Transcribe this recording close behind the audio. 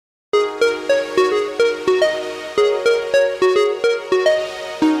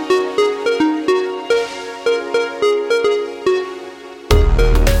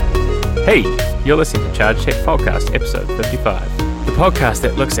Hey, you're listening to Charge Tech Podcast, episode 55, the podcast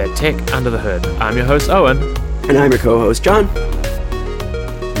that looks at tech under the hood. I'm your host, Owen. And I'm your co-host, John.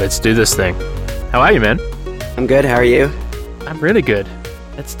 Let's do this thing. How are you, man? I'm good, how are you? I'm really good.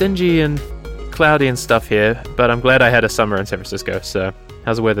 It's dingy and cloudy and stuff here, but I'm glad I had a summer in San Francisco, so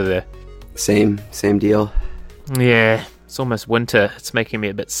how's the weather there? Same deal. Yeah, it's almost winter. It's making me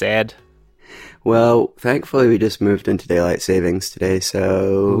a bit sad. Well, thankfully we just moved into daylight savings today,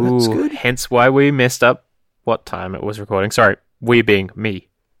 so that's good. Hence why we messed up what time it was recording. Sorry, we being me.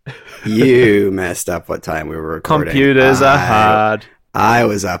 You messed up what time we were recording. Computers are hard. I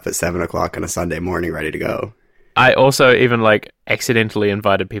was up at 7 o'clock on a Sunday morning ready to go. I also even accidentally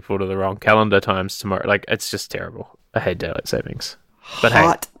invited people to the wrong calendar times tomorrow. It's just terrible. I hate daylight savings. But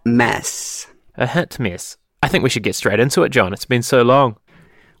hot mess. A hot mess. I think we should get straight into it, John. It's been so long.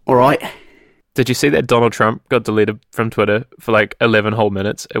 All right. Did you see that Donald Trump got deleted from Twitter for 11 whole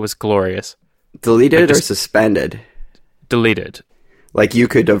minutes? It was glorious. Deleted or suspended? Deleted. You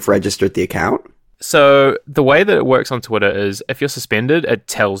could have registered the account? So the way that it works on Twitter is if you're suspended, it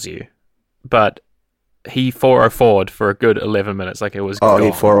tells you. But he 404'd for a good 11 minutes. It was gone. He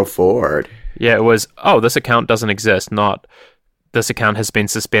 404'd. Yeah, it was, this account doesn't exist, not this account has been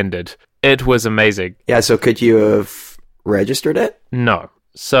suspended. It was amazing. Yeah, so could you have registered it? No.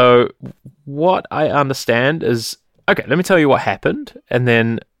 So what I understand is... Okay, let me tell you what happened, and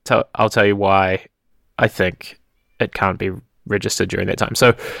then I'll tell you why I think it can't be registered during that time.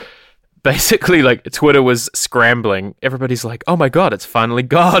 So basically, Twitter was scrambling. Everybody's like, oh my god, it's finally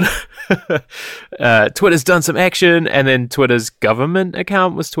gone. Twitter's done some action, and then Twitter's government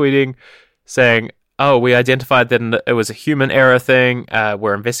account was tweeting saying, oh, we identified that it was a human error thing.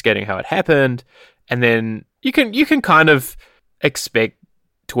 We're investigating how it happened. And then you can kind of expect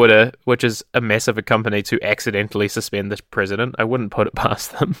Twitter, which is a mess of a company, to accidentally suspend the president. I wouldn't put it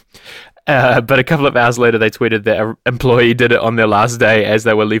past them. But a couple of hours later, they tweeted that an employee did it on their last day as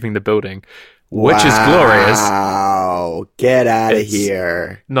they were leaving the building, which is glorious. Wow. Get out of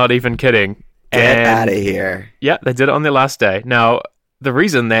here. Not even kidding. Get out of here. Yeah, they did it on their last day. Now, the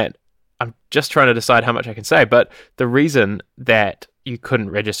reason that I'm just trying to decide how much I can say, but the reason that you couldn't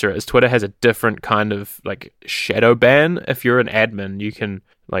register it is Twitter has a different kind of shadow ban. If you're an admin, you can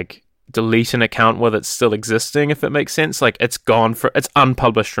delete an account while it's still existing, if it makes sense. It's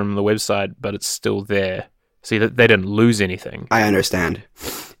unpublished from the website, but it's still there. See, they didn't lose anything. I understand.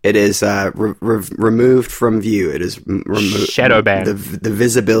 It is removed from view. It is removed. Shadow ban. The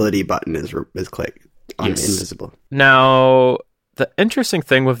visibility button is clicked on invisible. Now, the interesting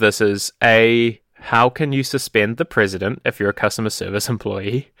thing with this is, how can you suspend the president if you're a customer service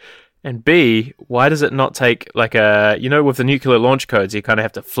employee? And B, why does it not take with the nuclear launch codes, you kind of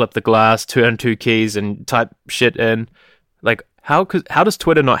have to flip the glass, turn two keys, and type shit in. How does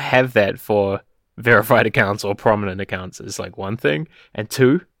Twitter not have that for verified accounts or prominent accounts is one thing. And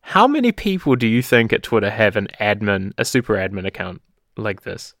two, how many people do you think at Twitter have a super admin account like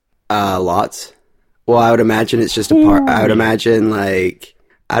this? Lots. Well, I would imagine it's just a part. I would imagine I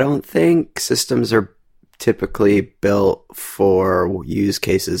don't think systems are typically built for use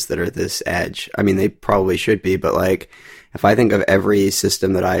cases that are this edge. I mean, they probably should be, but if I think of every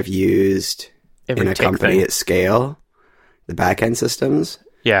system that I've used in a company at scale, the backend systems,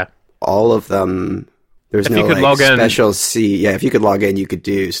 all of them, there's no special C. Yeah, if you could log in, you could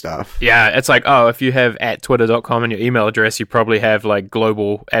do stuff. Yeah, it's if you have @twitter.com in your email address, you probably have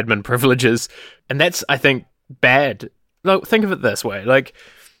global admin privileges, and that's, I think, bad. Think of it this way,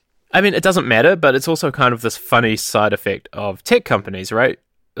 it doesn't matter, but it's also kind of this funny side effect of tech companies, right?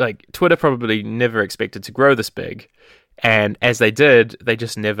 Twitter probably never expected to grow this big, and as they did, they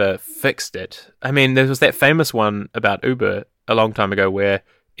just never fixed it. There was that famous one about Uber a long time ago where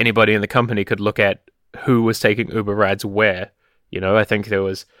anybody in the company could look at who was taking Uber rides where. I think there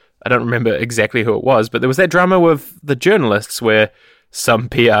was, I don't remember exactly who it was, but there was that drama with the journalists where some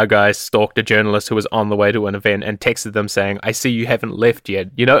PR guy stalked a journalist who was on the way to an event and texted them saying, I see you haven't left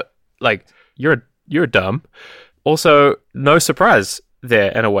yet. You're dumb. Also, no surprise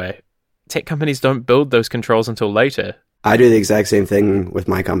there in a way. Tech companies don't build those controls until later. I do the exact same thing with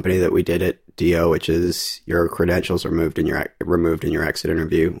my company that we did at DO, which is your credentials are removed in your exit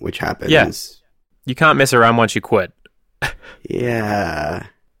interview, which happens. Yeah. You can't mess around once you quit. Yeah.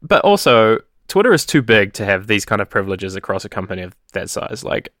 But also, Twitter is too big to have these kind of privileges across a company of that size.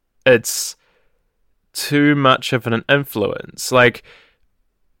 It's too much of an influence.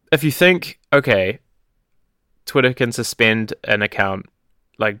 If you think, okay, Twitter can suspend an account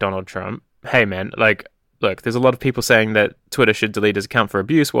like Donald Trump, hey man, look, there's a lot of people saying that Twitter should delete his account for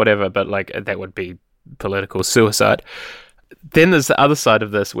abuse, whatever, but that would be political suicide. Then there's the other side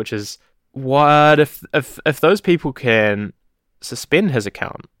of this, which is what if those people can suspend his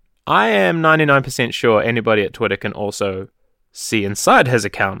account? I am 99% sure anybody at Twitter can also see inside his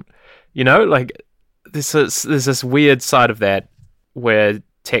account. You know, like there's this weird side of that where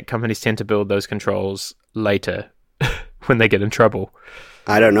tech companies tend to build those controls later when they get in trouble.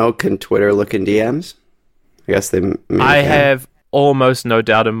 I don't know. Can Twitter look in DMs? I guess they. I have almost no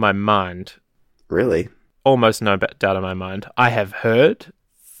doubt in my mind. Really? Almost no doubt in my mind. I have heard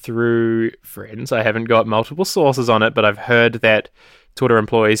through friends, I haven't got multiple sources on it, but I've heard that Twitter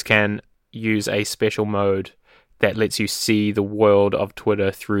employees can use a special mode that lets you see the world of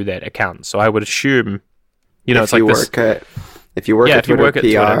Twitter through that account. So I would assume, you know, if you work at Twitter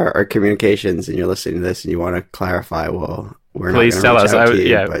PR or communications and you're listening to this and you want to clarify, well, we're please not tell going us. to reach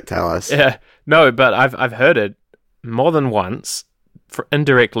out to you, but tell us. Yeah, no, but I've heard it more than once,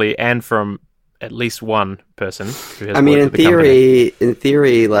 indirectly, and from at least one person who has in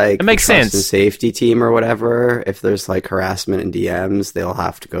theory, like it makes sense. The safety team or whatever, if there's like harassment in DMs, they'll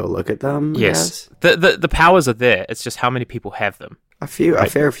have to go look at them. Yes, the powers are there. It's just how many people have them. A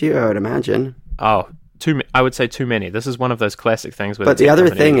fair few, I would imagine. Oh, I would say too many. This is one of those classic things. But the other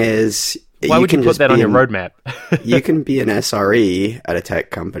thing is, why would you put that on your roadmap? You can be an SRE at a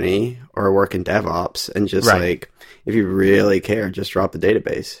tech company or work in DevOps and just like, if you really care, just drop the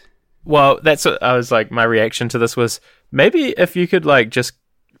database. Well, that's what I was like. My reaction to this was maybe if you could like just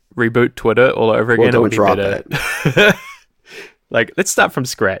reboot Twitter all over again, it would be better. Like, let's start from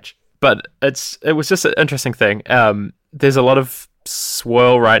scratch. But it was just an interesting thing. There's a lot of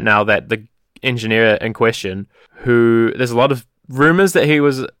swirl right now that the engineer in question, there's a lot of rumors that he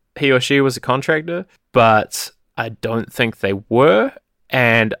or she was a contractor, but I don't think they were.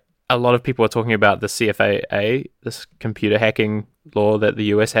 And a lot of people are talking about the CFAA, this computer hacking law that the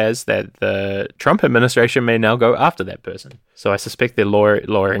US has, that the Trump administration may now go after that person. So I suspect they're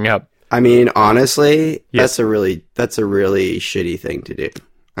lawyering up. I mean, honestly, yes. that's a really shitty thing to do.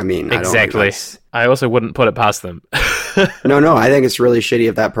 I mean, exactly. I also wouldn't put it past them. No, I think it's really shitty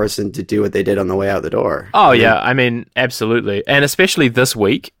of that person to do what they did on the way out the door. Oh, yeah. I mean, absolutely. And especially this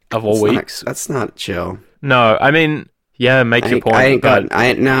week, of all weeks. That's not chill. No, I mean, yeah, make your point.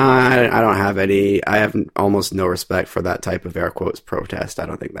 I don't have any. I have almost no respect for that type of air quotes protest. I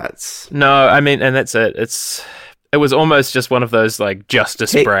don't think that's. No, I mean, and that's it. It was almost just one of those like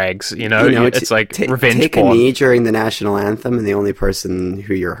justice brags, you know? It's like revenge take porn. Take a knee during the national anthem, and the only person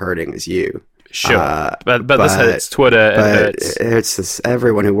who you're hurting is you. Sure, but this hurts Twitter. It hurts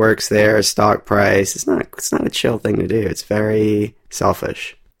everyone who works there. Stock price. It's not a chill thing to do. It's very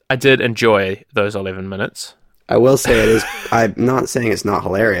selfish. I did enjoy those 11 minutes. I will say it is. I'm not saying it's not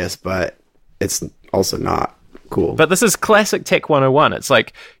hilarious, but it's also not cool. But this is classic Tech 101. It's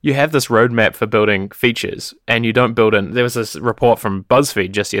like you have this roadmap for building features, and you don't build in. There was this report from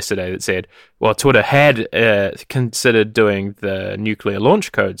BuzzFeed just yesterday that said, well, Twitter had considered doing the nuclear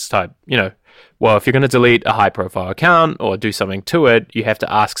launch codes type, well, if you're going to delete a high-profile account or do something to it, you have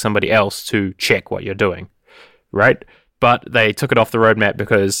to ask somebody else to check what you're doing, right? But they took it off the roadmap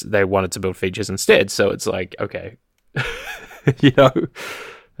because they wanted to build features instead. So it's like, okay, they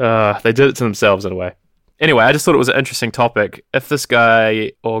did it to themselves in a way. Anyway, I just thought it was an interesting topic. If this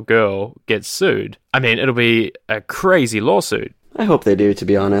guy or girl gets sued, I mean, it'll be a crazy lawsuit. I hope they do, to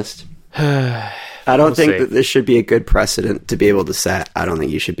be honest. I don't think that this should be a good precedent to be able to set. I don't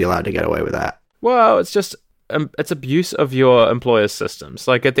think you should be allowed to get away with that. Well, it's just, it's abuse of your employer's systems.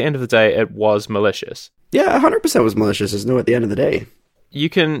 Like, at the end of the day, it was malicious. Yeah, 100% was malicious. There's no at the end of the day. You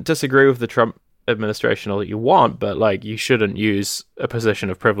can disagree with the Trump administration all that you want, but, like, you shouldn't use a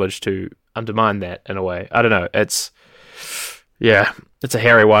position of privilege to undermine that in a way. I don't know. It's a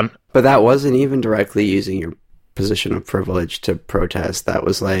hairy one. But that wasn't even directly using your position of privilege to protest. That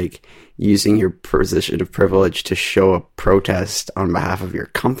was like using your position of privilege to show a protest on behalf of your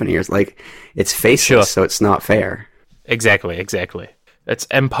company. It's like, it's faceless, so it's not fair. Exactly. It's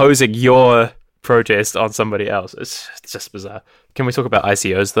imposing your protest on somebody else. It's just bizarre. Can we talk about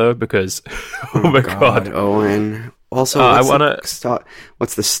ICOs though? Because oh my god, Owen. Also,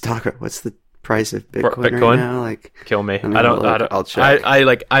 what's the price of Bitcoin right now? Like, kill me. I'll check.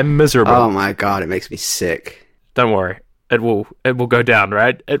 I'm miserable. Oh my god, it makes me sick. Don't worry. It will go down,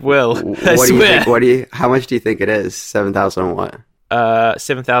 right? It will. I swear. Do you think? How much do you think it is? 7,000 what?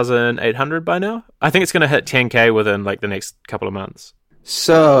 7,800 by now. I think it's going to hit 10K within like the next couple of months.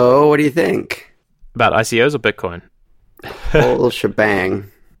 So, what do you think about ICOs or Bitcoin? Whole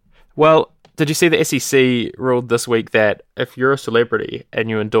shebang. Well, did you see the SEC ruled this week that if you're a celebrity and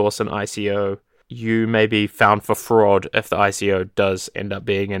you endorse an ICO, you may be found for fraud if the ICO does end up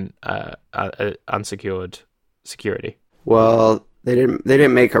being an unsecured security? Well, They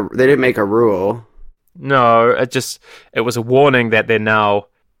didn't make a rule. No, it was a warning that they're now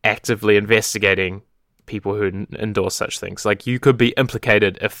actively investigating people who endorse such things. Like, you could be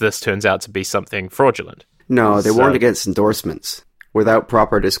implicated if this turns out to be something fraudulent. No, they warned against endorsements without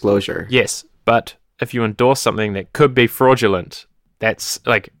proper disclosure. Yes, but if you endorse something that could be fraudulent, that's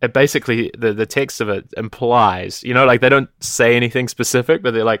like, it basically, the text of it implies, like, they don't say anything specific,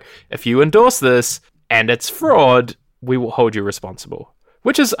 but they're like, if you endorse this and it's fraud, we will hold you responsible.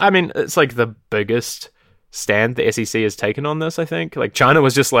 Which is, I mean, it's like the biggest stand the SEC has taken on this, I think. Like, China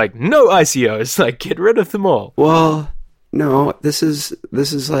was just like, no ICOs, like, get rid of them all. Well, no, this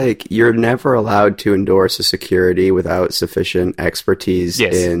is like, you're never allowed to endorse a security without sufficient expertise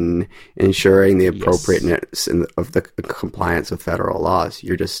in ensuring the appropriateness of the compliance with federal laws.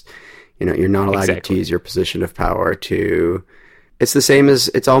 You're just, you're not allowed to use your position of power to...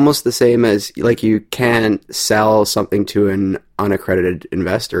 It's almost the same as, like, you can't sell something to an unaccredited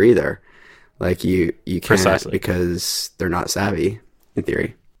investor either. Like, you can't, Precisely. Because they're not savvy, in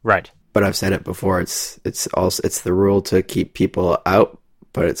theory. Right. But I've said it before, it's the rule to keep people out,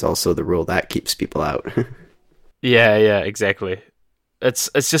 but it's also the rule that keeps people out. Yeah, exactly.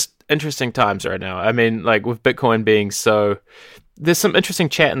 It's just interesting times right now. I mean, like, with Bitcoin being so... There's some interesting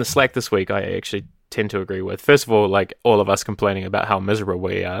chat in the Slack this week I actually tend to agree with. First of all, like, all of us complaining about how miserable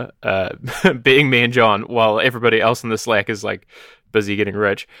we are, being me and John, while everybody else in the Slack is, like, busy getting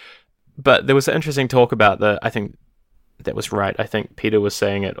rich. But there was an interesting talk about I think that was right. I think Peter was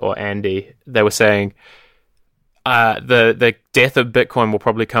saying it, or Andy. They were saying the death of Bitcoin will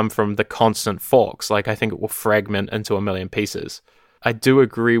probably come from the constant forks. Like, I think it will fragment into a million pieces. I do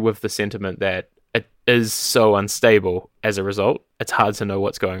agree with the sentiment that it is so unstable as a result. It's hard to know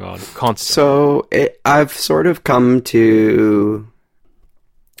what's going on constantly. So I've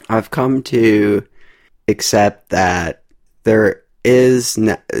come to accept that there is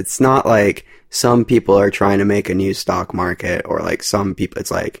it's not like some people are trying to make a new stock market, or like some people, it's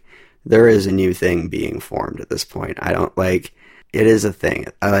like there is a new thing being formed at this point. It is a thing.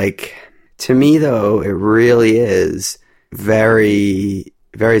 To me though, it really is very,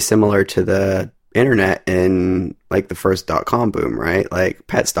 very similar to the internet in like the first .com boom, right? Like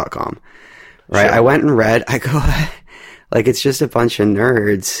pets.com, right? Sure. I went and read, like, it's just a bunch of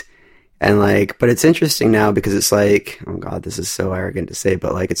nerds. And like, but it's interesting now because it's like, oh God, this is so arrogant to say,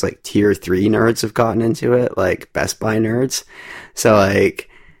 but like, it's like tier 3 nerds have gotten into it, like Best Buy nerds. So like,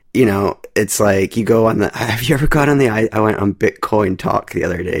 it's like you go on have you ever got on I went on Bitcoin Talk the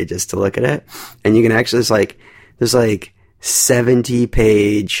other day just to look at it. And you can actually, there's like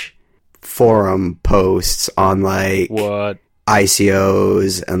 70-page forum posts on like what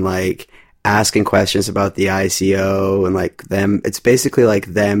ICOs and like asking questions about the ICO and like them. It's basically like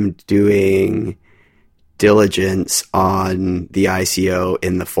them doing diligence on the ICO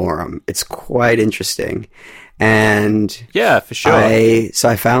in the forum. It's quite interesting. And yeah, for sure. I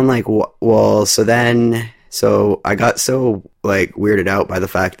found like, so I got so like weirded out by the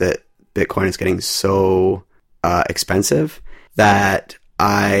fact that Bitcoin is getting so expensive that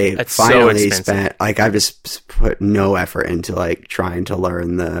It's finally so spent, like, I've just put no effort into like trying to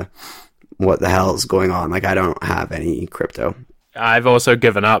learn what the hell is going on. Like, I don't have any crypto. I've also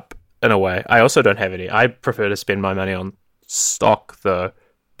given up in a way. I also don't have any. I prefer to spend my money on stock though.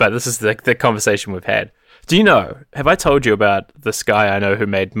 But this is the conversation we've had. Do you know, have I told you about this guy I know who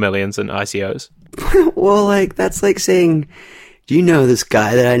made millions in ICOs? Well, like, that's like saying, do you know this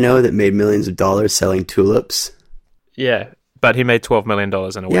guy that I know that made millions of dollars selling tulips? Yeah, but he made $12 million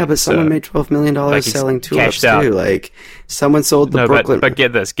in a week. Yeah, but someone made $12 million like selling tulips too. Like, someone sold the Brooklyn... But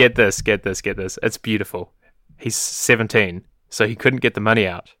get this. It's beautiful. He's 17, so he couldn't get the money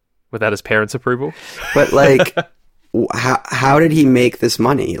out without his parents' approval. But, like... How did he make this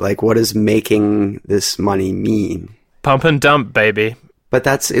money? Like, what does making this money mean? Pump and dump, baby. But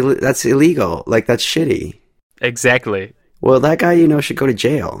that's illegal. Like, that's shitty. Exactly. Well, that guy, should go to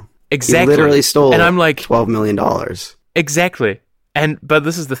jail. Exactly. He literally stole and I'm like, $12 million. Exactly. But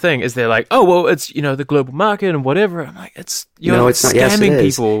this is the thing, is they're like, oh, well, it's, the global market and whatever. I'm like, it's not. Scamming yes, it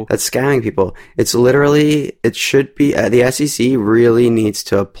is. People. That's scamming people. It's literally, it should be, the SEC really needs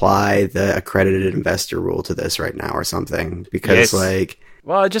to apply the accredited investor rule to this right now or something. Because,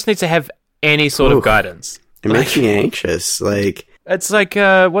 well, it just needs to have any sort of guidance. It makes me anxious. Like, it's like,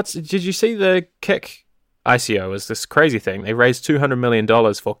 did you see the Kick ICO? Is this crazy thing? They raised $200 million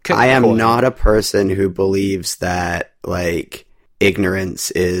for Kick. I am not a person who believes that, like,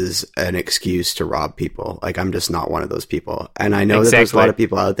 ignorance is an excuse to rob people. Like, I'm just not one of those people. And I know that there's a lot of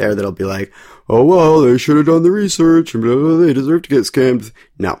people out there that'll be like, oh, well, they should have done the research and blah, blah, blah, they deserve to get scammed.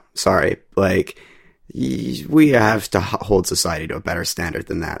 No, sorry. Like, we have to hold society to a better standard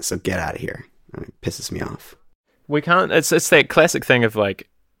than that. So get out of here. It pisses me off. We can't. It's that classic thing of like,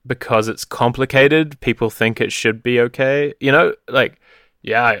 because it's complicated, people think it should be okay. You know, like,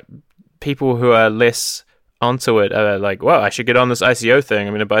 yeah, people who are less onto it are like, well, I should get on this ICO thing.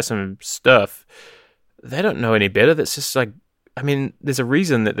 I'm going to buy some stuff. They don't know any better. That's just like, I mean, there's a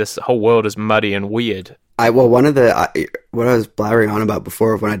reason that this whole world is muddy and weird. One of the what I was blabbering on about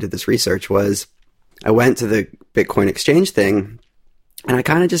before when I did this research was I went to the Bitcoin exchange thing, and I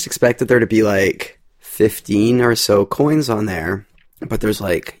kind of just expected there to be like 15 or so coins on there, but there's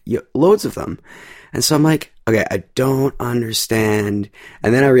like loads of them. And so I'm like, okay, I don't understand.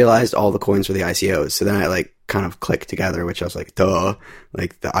 And then I realized all the coins were the ICOs. So then I like kind of clicked together, which I was like, duh,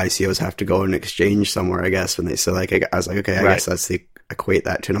 like the ICOs have to go and exchange somewhere, I guess. So like, I was like, okay, I guess that's equate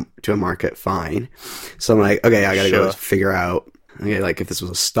that to a market. Fine. So I'm like, okay, I got to go figure out, okay, like if this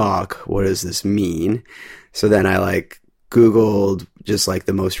was a stock, what does this mean? So then I like Googled just like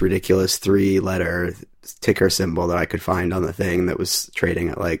the most ridiculous 3-letter ticker symbol that I could find on the thing that was trading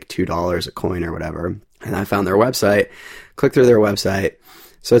at like $2 a coin or whatever. And I found their website, clicked through their website.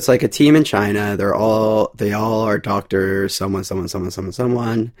 So it's like a team in China. They all are doctors, someone,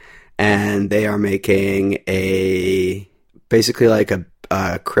 and they are making basically like a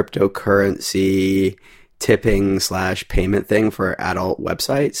cryptocurrency tipping / payment thing for adult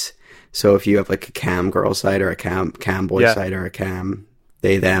websites. So if you have like a cam girl site or a cam boy site or a cam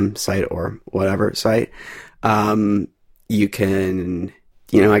they them site or whatever site, you can,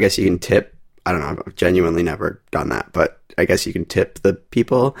 I guess you can tip. I don't know, I've genuinely never done that, but I guess you can tip the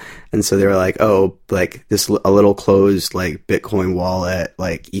people. And so they were like, oh, like this a little closed like Bitcoin wallet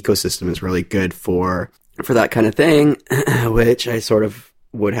like ecosystem is really good for that kind of thing, which I sort of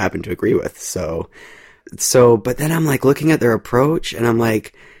would happen to agree with. So but then I'm like looking at their approach and I'm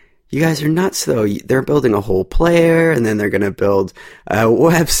like, you guys are nuts though. They're building a whole player, and then they're going to build a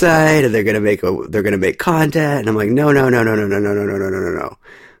website, and they're going to make content. And I'm like, no.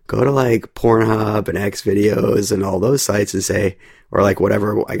 Go to like Pornhub and Xvideos and all those sites and say, or like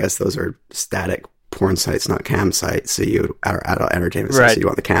whatever, I guess those are static porn sites, not cam sites. So you are adult entertainment sites, so you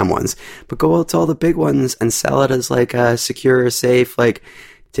want the cam ones. But go out to all the big ones and sell it as like a secure, safe, like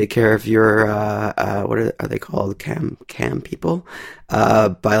take care of your what are they called? Cam people?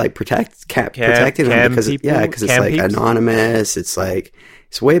 By like protecting them because it's like peeps? Anonymous. It's like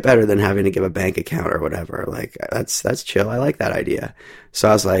it's way better than having to give a bank account or whatever. Like that's chill. I like that idea. So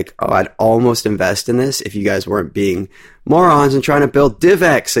I was like, oh, I'd almost invest in this if you guys weren't being morons and trying to build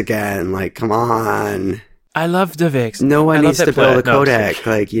DivX again. Like, come on. I love DivX. No one needs to build a Kodak.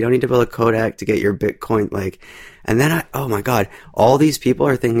 Like, you don't need to build a Kodak to get your Bitcoin. Like, and then oh my God, all these people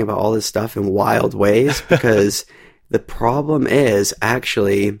are thinking about all this stuff in wild ways because the problem is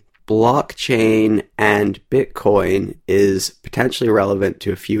actually blockchain and Bitcoin is potentially relevant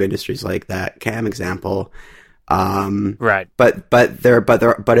to a few industries like that cam example. Right. But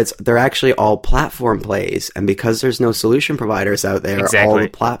they're actually all platform plays. And because there's no solution providers out there, all the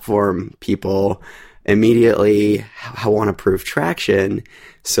platform people immediately want to prove traction.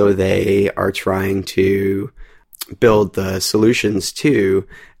 So they are trying to build the solutions too.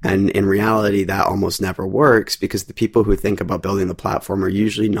 And in reality, that almost never works because the people who think about building the platform are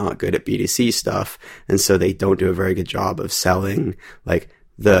usually not good at B2C stuff. And so they don't do a very good job of selling like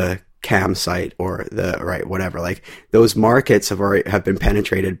the cam site or the whatever. Like those markets have been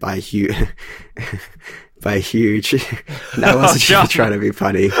penetrated by huge I wasn't even trying to be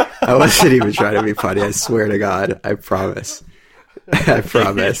funny. I swear to God. I promise. I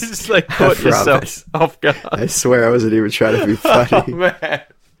promise. Just like caught yourself off guard. I swear I wasn't even trying to be funny.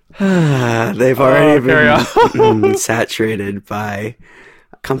 Oh, man. They've already been saturated by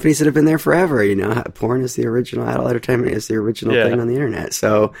companies that have been there forever. Porn is the original, adult entertainment is the original thing on the internet.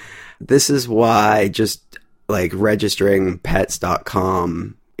 So this is why just like registering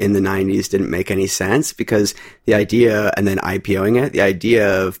pets.com in the 90s didn't make any sense because the idea, and then IPOing it, the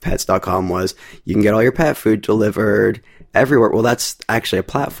idea of pets.com was you can get all your pet food delivered everywhere. Well, that's actually a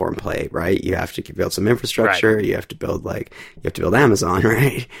platform play, right? You have to build some infrastructure. Right. You have to build Amazon,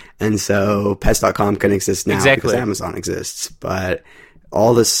 right? And so pets.com can exist now because Amazon exists, but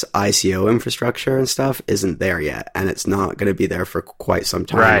all this ICO infrastructure and stuff isn't there yet, and it's not going to be there for quite some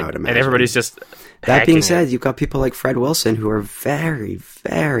time, I would imagine. And everybody's just that being said, you've got people like Fred Wilson who are very,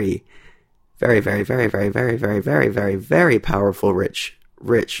 very, very, very, very, very, very, very, very, very, very powerful, rich,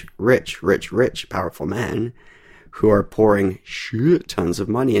 powerful men who are pouring shit tons of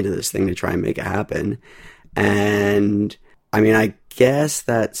money into this thing to try and make it happen. And I mean, I guess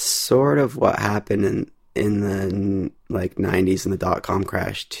that's sort of what happened in the like 90s and the dot-com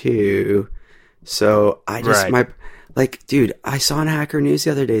crash too. So I just Right. dude, I saw on Hacker News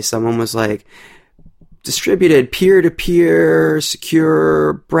the other day, someone was like, distributed peer-to-peer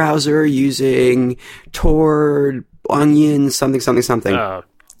secure browser using Tor, Onion, something Oh,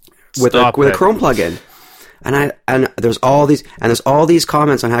 with a stop it. Chrome plugin. And there's all these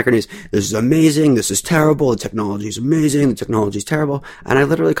comments on Hacker News. This is amazing. This is terrible. The technology is amazing. The technology is terrible. And I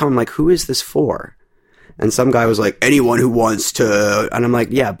literally comment like, who is this for? And some guy was like, anyone who wants to. And I'm like,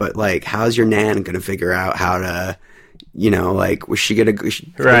 yeah, but like, how's your nan gonna figure out how to, like, was she gonna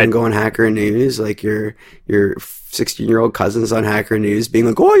go on Hacker News? Like your 16-year-old cousin's on Hacker News being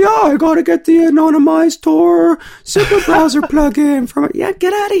like, oh yeah, I gotta get the anonymized Tor super browser plugin from it. Yeah,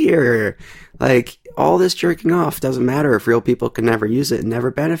 get out of here. Like, all this jerking off doesn't matter if real people can never use it and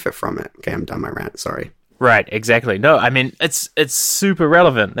never benefit from it. Okay, I'm done my rant. Sorry. Right, exactly. No, I mean, it's super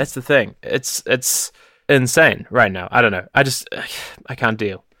relevant. That's the thing. It's insane right now. I don't know. I can't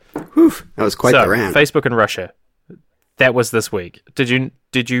deal. Whew, that was quite the rant. Facebook and Russia. That was this week.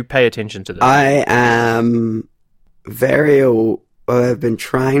 Did you pay attention to this? I am I've been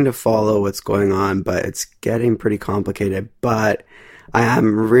trying to follow what's going on, but it's getting pretty complicated. But I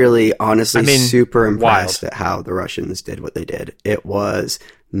am really, honestly, super impressed at how the Russians did what they did. It was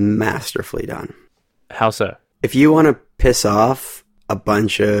masterfully done. How so? If you want to piss off a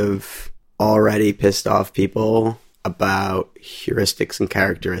bunch of already pissed off people about heuristics and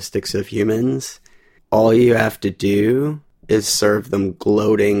characteristics of humans, all you have to do is serve them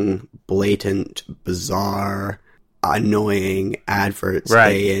gloating, blatant, bizarre, annoying adverts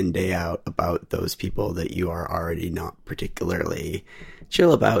day in, day out about those people that you are already not particularly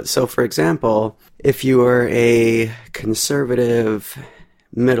chill about. So, for example, if you are a conservative,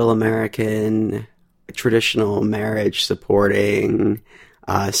 middle American, traditional marriage supporting,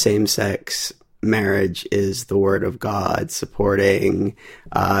 same-sex marriage is the word of God supporting,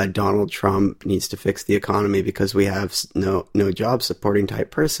 Donald Trump needs to fix the economy because we have no job supporting type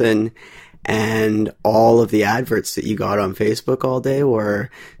person, and all of the adverts that you got on Facebook all day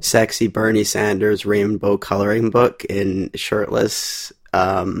were sexy Bernie Sanders rainbow coloring book in shirtless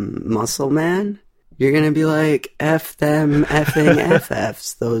muscle man, you're going to be like, F them effing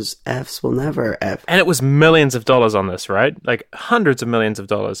FFs. Those Fs will never F. And it was millions of dollars on this, right? Like hundreds of millions of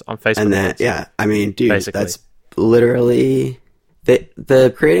dollars on Facebook. And that, yeah, I mean, dude, basically. That's literally...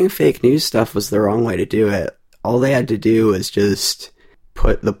 The creating fake news stuff was the wrong way to do it. All they had to do was just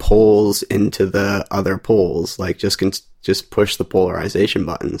put the polls into the other polls, like just push the polarization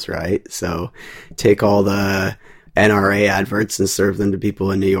buttons, right? So take all the NRA adverts and serve them to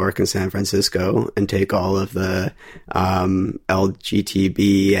people in New York and San Francisco, and take all of the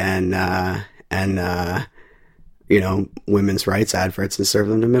LGTB and women's rights adverts and serve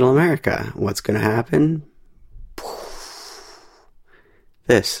them to Middle America. What's going to happen?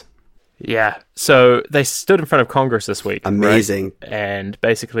 This. Yeah. So they stood in front of Congress this week. Amazing. Right? And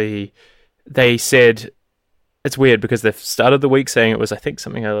basically they said, it's weird because they've started the week saying it was, I think,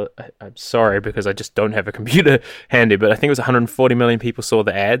 something, I'm sorry because I just don't have a computer handy, but I think it was 140 million people saw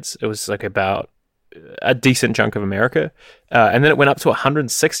the ads. It was like about a decent chunk of America. And then it went up to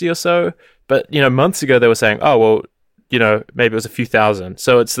 160 or so. But, months ago they were saying, oh, well, maybe it was a few thousand.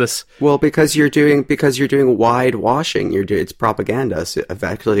 So it's this. Well, because you're doing wide washing. It's propaganda. So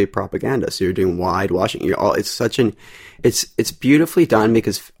effectively propaganda. So you're doing wide washing. It's beautifully done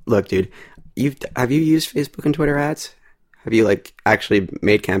because look, dude, have you used Facebook and Twitter ads? Have you actually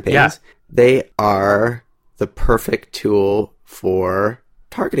made campaigns? Yeah. They are the perfect tool for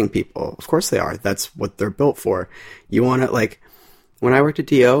targeting people. Of course they are. That's what they're built for. You want to when I worked at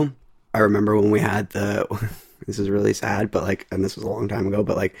DO, I remember when we had this is really sad, but and this was a long time ago,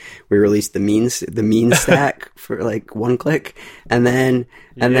 but we released the mean stack for one click. And then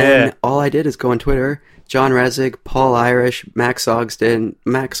all I did is go on Twitter, John Resig, Paul Irish, Max Ogden,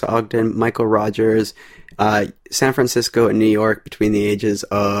 Michael Rogers, San Francisco and New York between the ages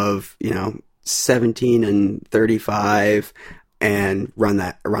of, 17 and 35, and run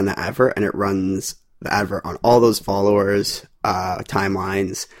that advert, and it runs the advert on all those followers,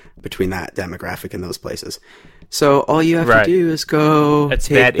 timelines between that demographic in those places. So all you have to do is go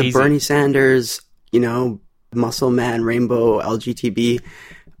take the Bernie Sanders, muscle man, rainbow, LGTB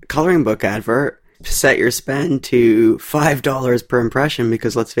coloring book advert, set your spend to $5 per impression,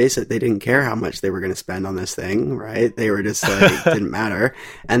 because let's face it, they didn't care how much they were going to spend on this thing, right? They were just it didn't matter.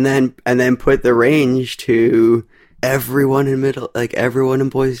 And then put the range to everyone everyone in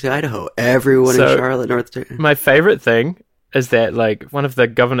Boise, Idaho, everyone in Charlotte, North Carolina. My favorite thing is that one of the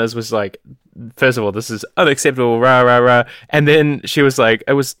governors was first of all, this is unacceptable, rah rah rah, and then she was like,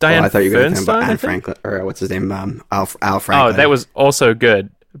 it was Dianne I thought you were going to Feinstein, Anne Franklin, or what's his name, Al Franklin. Oh, that was also good.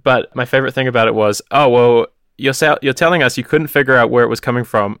 But my favorite thing about it was, oh, well, you're telling us you couldn't figure out where it was coming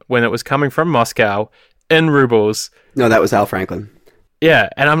from when it was coming from Moscow in rubles. No, that was Al Franklin. Yeah,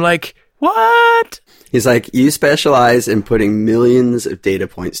 and I'm like, what? He's like, you specialize in putting millions of data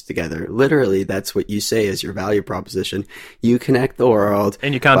points together. Literally, that's what you say is your value proposition. You connect the world.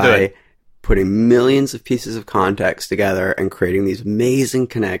 And you can't do it. Putting millions of pieces of context together and creating these amazing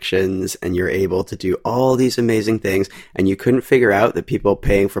connections, and you're able to do all these amazing things, and you couldn't figure out that people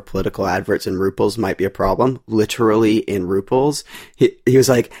paying for political adverts in ruples might be a problem, literally in ruples. He was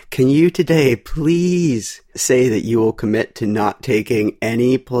like, can you today please say that you will commit to not taking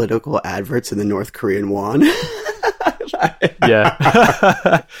any political adverts in the North Korean won?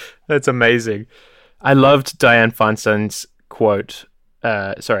 Yeah. That's amazing. I loved Dianne Feinstein's quote.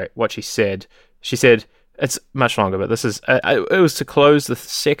 What she said. She said, it's much longer, but this is, it was to close the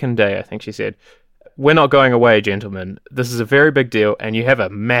second day, I think she said, we're not going away, gentlemen. This is a very big deal, and you have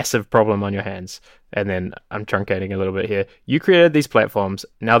a massive problem on your hands. And then I'm truncating a little bit here. You created these platforms,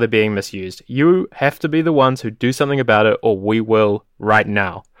 now they're being misused. You have to be the ones who do something about it, or we will right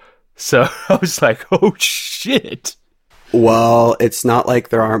now. So I was like, oh shit. Well, it's not like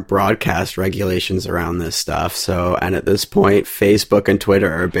there aren't broadcast regulations around this stuff. So, and at this point, Facebook and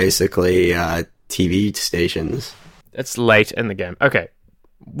Twitter are basically TV stations. It's late in the game. Okay.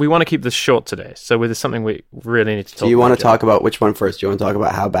 We want to keep this short today. So there's something we really need to talk about. Do you want to talk about which one first? Do you want to talk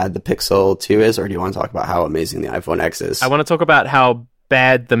about how bad the Pixel 2 is, or do you want to talk about how amazing the iPhone X is? I want to talk about how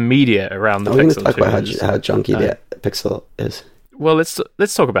bad the media around the Pixel 2 is. We're going to talk about how junky the Pixel is. Well,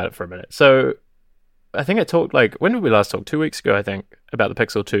 let's talk about it for a minute. So I think I talked, like, when did we last talk? 2 weeks ago, I think, about the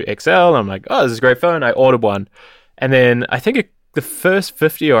Pixel 2 XL. And I'm like, oh, this is a great phone. I ordered one. And then I think the first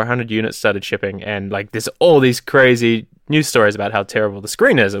 50 or 100 units started shipping. And, like, there's all these crazy news stories about how terrible the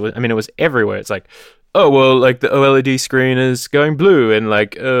screen is. It was everywhere. It's like, oh, well, like, the OLED screen is going blue. And,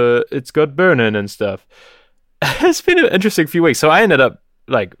 like, it's got burn-in and stuff. It's been an interesting few weeks. So I ended up,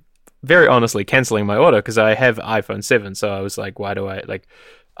 like, very honestly canceling my order because I have iPhone 7. So I was like, why do I, like...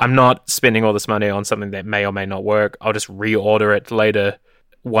 I'm not spending all this money on something that may or may not work. I'll just reorder it later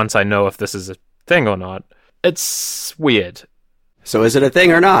once I know if this is a thing or not. It's weird. So is it a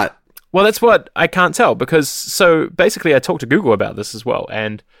thing or not? Well, that's what I can't tell because, so basically I talked to Google about this as well.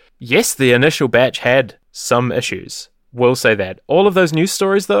 And yes, the initial batch had some issues. We'll say that. All of those news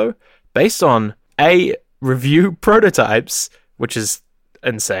stories, though, based on A, review prototypes, which is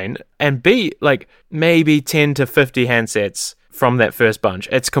insane, and B, like maybe 10 to 50 handsets from that first bunch.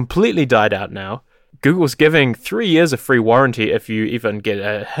 It's completely died out now. Google's giving 3 years of free warranty if you even get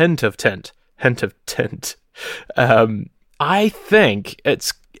a hint of tint. I think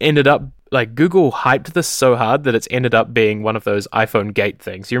it's ended up, like, Google hyped this so hard that it's ended up being one of those iPhone gate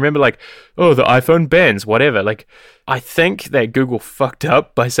things. You remember, like, oh, the iPhone bans, whatever. Like, I think that Google fucked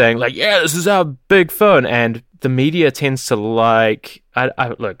up by saying, like, yeah, this is our big phone. And the media tends to like,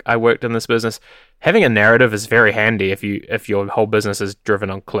 look, I worked in this business. Having a narrative is very handy if your whole business is driven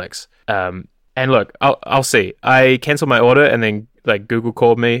on clicks. And look, I'll see. I canceled my order, and then, like, Google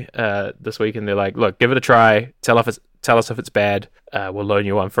called me this week, and they're like, look, give it a try. Tell us if it's bad. We'll loan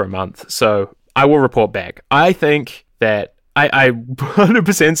you one for a month. So I will report back. I think that I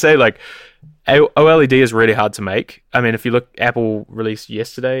 100% say, like, OLED is really hard to make. I mean, if you look, Apple released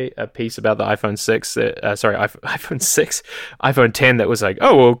yesterday a piece about the iPhone 6, iPhone 6, iPhone 10 that was like,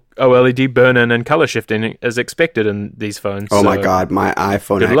 oh, well, OLED burn-in and color shifting is expected in these phones. Oh, so my God, my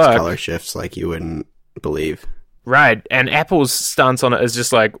iPhone X color shifts like you wouldn't believe. Right, and Apple's stance on it is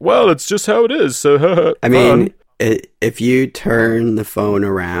just like, well, it's just how it is, so I mean, if you turn the phone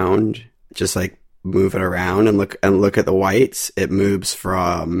around, just, like, move it around and look at the whites, it moves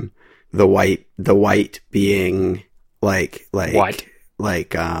from... The white being like white.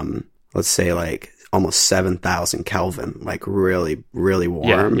 Like let's say like almost 7,000 Kelvin, like really really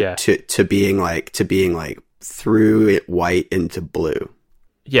warm, yeah. to being like through it white into blue.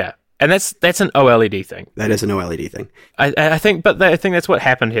 Yeah, and that's an OLED thing. That is an OLED thing. I think that's what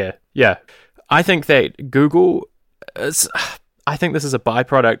happened here. Yeah, I think that Google I think this is a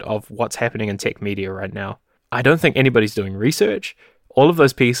byproduct of what's happening in tech media right now. I don't think anybody's doing research. All of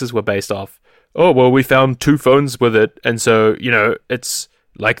those pieces were based off, oh, well, we found 2 phones with it, and so, you know, it's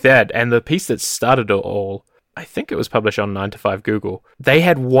like that. And the piece that started it all, I think it was published on 9 to 5 Google. They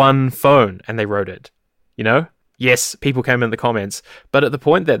had 1 phone, and they wrote it, you know? Yes, people came in the comments, but at the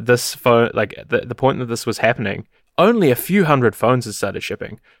point that this phone, like, the point that this was happening, only a few hundred phones had started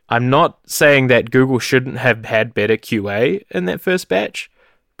shipping. I'm not saying that Google shouldn't have had better QA in that first batch,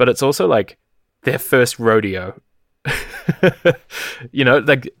 but it's also, like, their first rodeo. You know,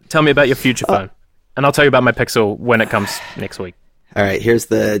 like, tell me about your future phone, and I'll tell you about my Pixel when it comes next week. All right, here's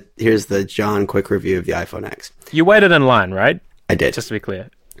the John quick review of the iPhone X. You waited in line, right? I did. Just to be clear.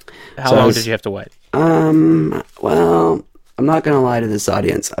 How long did you have to wait? Well, I'm not going to lie to this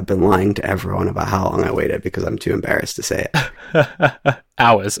audience. I've been lying to everyone about how long I waited because I'm too embarrassed to say it.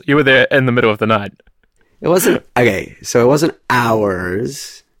 Hours. You were there in the middle of the night. It wasn't, okay, so it wasn't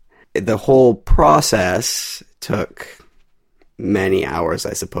hours. The whole process took many hours,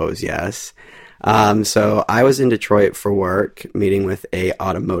 I suppose, yes. So I was in Detroit for work, meeting with a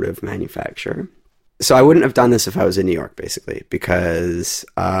automotive manufacturer. So I wouldn't have done this if I was in New York, basically, because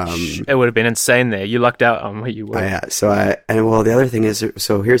it would have been insane there. You lucked out on where you were. Yeah. The other thing is,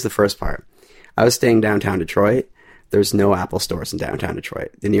 so here's the first part. I was staying downtown Detroit. There's no Apple stores in downtown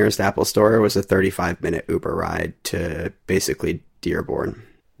Detroit. The nearest Apple store was a 35-minute Uber ride to basically Dearborn.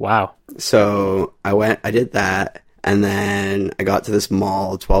 Wow. So I did that, and then I got to this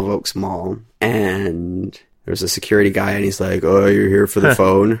mall, 12 Oaks Mall, and there was a security guy, and he's like, "Oh, you're here for the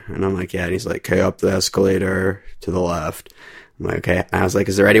phone?" And I'm like, "Yeah." And he's like, "Okay, up the escalator to the left." I'm like, "Okay." And I was like,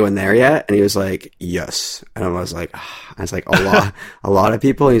 "Is there anyone there yet?" And he was like, "Yes." And I was like, a lot of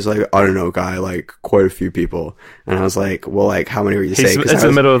people. And he's like, "I don't know, guy, like quite a few people." And I was like, "Well, like how many were you saying?" It's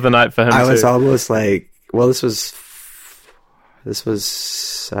the middle of the night for him. I was almost like, well, this was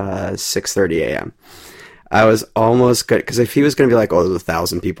 6:30 a.m. I was almost good, because if he was going to be like, "Oh, there's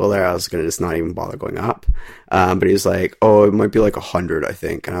 1,000 people there," I was going to just not even bother going up. But he was like, "Oh, it might be like 100, I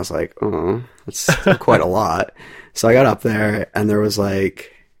think." And I was like, "Oh, that's quite a lot." So I got up there, and there was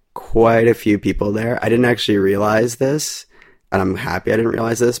like quite a few people there. I didn't actually realize this, and I'm happy I didn't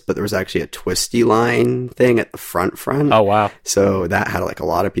realize this, but there was actually a twisty line thing at the front. Oh, wow. So that had like a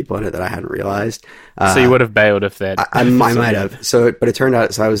lot of people in it that I hadn't realized. So you would have bailed if that... I might have. So, but it turned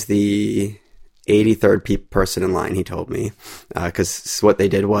out, so I was the 83rd person in line, he told me, because what they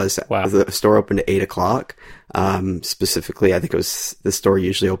did was, wow, the store opened at 8 o'clock. Specifically, I think the store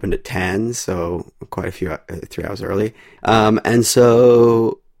usually opened at 10, so quite a few 3 hours early. And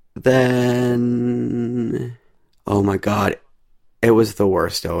so then, oh my god, it was the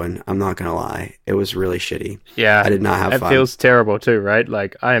worst, Owen. I'm not gonna lie, it was really shitty. Yeah, I did not have fun. It feels terrible too, right?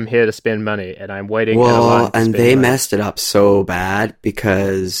 Like, I am here to spend money, and I'm waiting. Well, and they messed it up so bad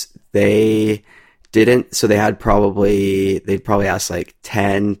because they'd probably asked like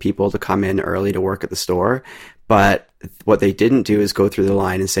 10 people to come in early to work at the store. But what they didn't do is go through the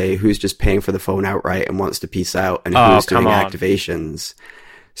line and say who's just paying for the phone outright and wants to peace out, and who's doing activations.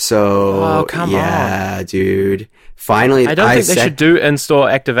 So, yeah, dude. Finally, I don't think they should do in-store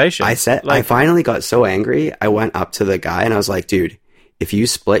activation. I finally got so angry. I went up to the guy and I was like, "Dude, if you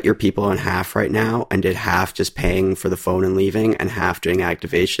split your people in half right now and did half just paying for the phone and leaving and half doing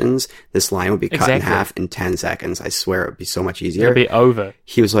activations, this line would be cut in half in 10 seconds. I swear it would be so much easier." It'd be over.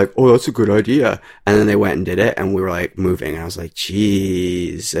 He was like, "Oh, that's a good idea." And then they went and did it, and we were like moving, and I was like,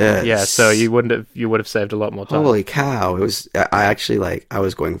 Jesus. Yeah, so you would have saved a lot more time. Holy cow.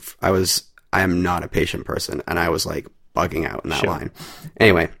 I am not a patient person, and I was like bugging out in that line.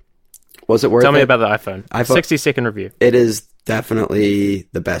 Anyway, was it worth it? Tell me about the iPhone. 60-second review. It is definitely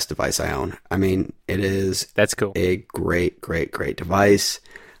the best device I own. I mean, it is. That's cool. A great, great, great device.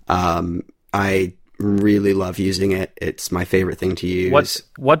 I really love using it. It's my favorite thing to use.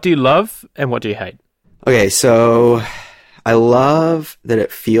 What do you love and what do you hate? Okay, so I love that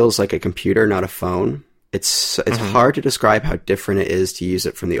it feels like a computer, not a phone. It's hard to describe how different it is to use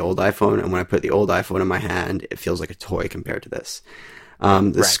it from the old iPhone. And when I put the old iPhone in my hand, it feels like a toy compared to this.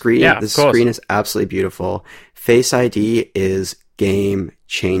 The screen is absolutely beautiful. Face ID is game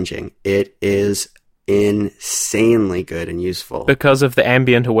changing. It is insanely good and useful because of the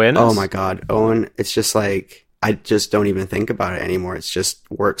ambient awareness. Oh my god, Owen, it's just like, I just don't even think about it anymore. It's just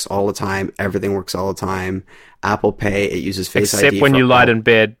works all the time. Everything works all the time. Apple Pay, it uses Face ID. Except when you lied in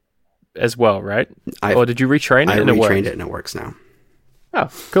bed as well, right? Or did you retrain it? I retrained it and it works now. Oh,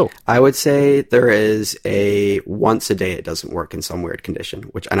 cool. I would say there is a once a day it doesn't work in some weird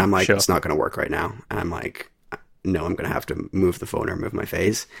condition, and I'm like, It's not going to work right now. And I'm like, no, I'm going to have to move the phone or move my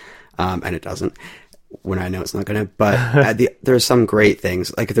face. And it doesn't when I know it's not going to. But there's some great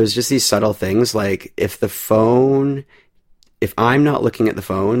things. Like, there's just these subtle things. Like, if I'm not looking at the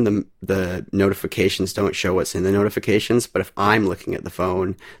phone, the notifications don't show what's in the notifications. But if I'm looking at the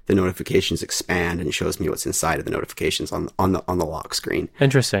phone, the notifications expand and it shows me what's inside of the notifications on the lock screen.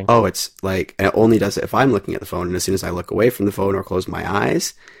 Interesting. Oh, it's like, it only does it if I'm looking at the phone, and as soon as I look away from the phone or close my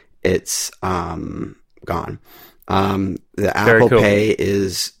eyes, it's gone. The Apple Pay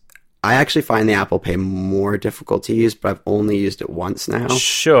is. I actually find the Apple Pay more difficult to use, but I've only used it once now.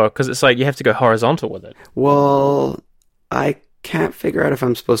 Sure, because it's like you have to go horizontal with it. Well, I can't figure out if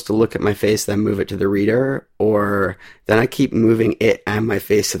I'm supposed to look at my face, then move it to the reader, or then I keep moving it and my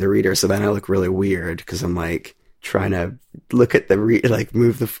face to the reader, so then I look really weird because I'm like trying to look at the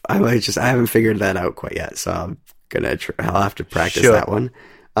move the. I haven't figured that out quite yet, so I'll have to practice that one.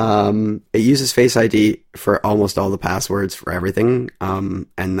 It uses Face ID for almost all the passwords for everything, and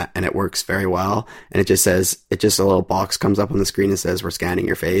it works very well. And it just a little box comes up on the screen and says we're scanning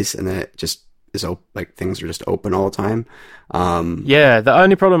your face, and then it just is things are just open all the time. Yeah, the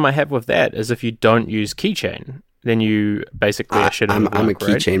only problem I have with that is if you don't use Keychain, then you basically are shitting. I'm a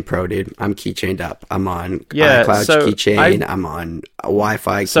Keychain pro, dude. I'm keychained up. I'm on iCloud Keychain. I'm on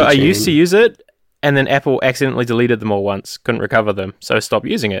Wi-Fi. So I used to use it, and then Apple accidentally deleted them all once, couldn't recover them, so I stopped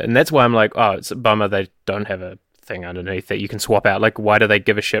using it. And that's why I'm like, oh, it's a bummer they don't have a thing underneath that you can swap out. Like, why do they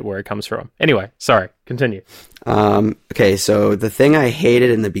give a shit where it comes from? Anyway, sorry, continue. Okay, so the thing I hated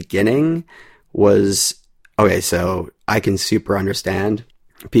in the beginning was, okay, so I can super understand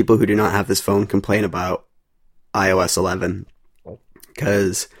people who do not have this phone complain about iOS 11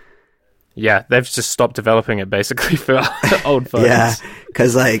 because yeah, they've just stopped developing it basically for old phones. Yeah,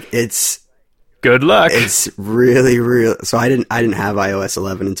 because it's good luck. It's really real. So I didn't have iOS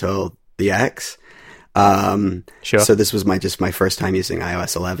 11 until the X. Sure. So this was my first time using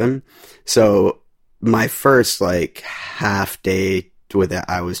iOS 11. So my first half day with it,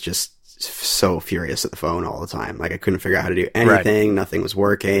 I was just so furious at the phone all the time. Like I couldn't figure out how to do anything. Right. Nothing was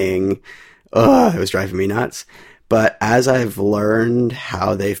working. It was driving me nuts. But as I've learned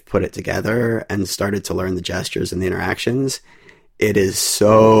how they've put it together and started to learn the gestures and the interactions, it is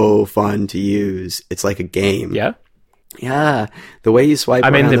so fun to use. It's like a game. Yeah? Yeah. The way you swipe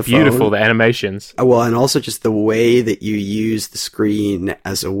around they're the beautiful, phone, the animations. Well, and also just the way that you use the screen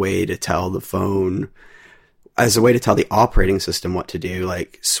as a way to tell the phone, as a way to tell the operating system what to do,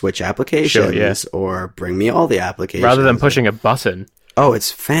 like switch applications or bring me all the applications. Rather than pushing a button. Oh,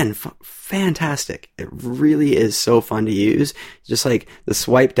 it's fantastic. It really is so fun to use. Just like the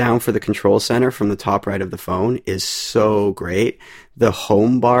swipe down for the control center from the top right of the phone is so great. The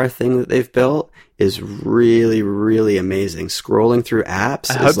home bar thing that they've built is really, really amazing. Scrolling through apps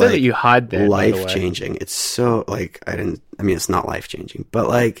I hope that you hide that, life-changing. It's so, it's not life-changing,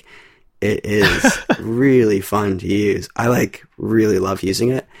 but it is really fun to use. I really love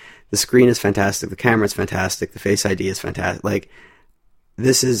using it. The screen is fantastic. The camera is fantastic. The Face ID is fantastic.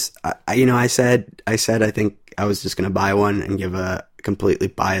 This is, I said I think I was just going to buy one and give a completely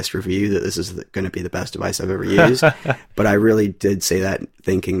biased review that this is going to be the best device I've ever used. But I really did say that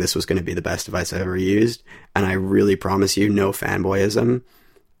thinking this was going to be the best device I've ever used. And I really promise you, no fanboyism.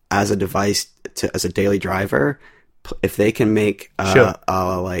 As a device, as a daily driver, if they can make a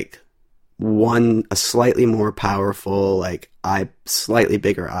slightly more powerful, slightly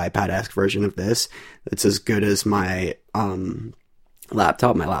bigger iPad-esque version of this, that's as good as my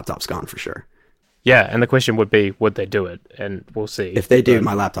laptop, my laptop's gone for sure. Yeah, and the question would be, would they do it? And we'll see. If they do,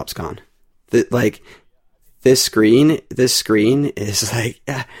 my laptop's gone. This screen is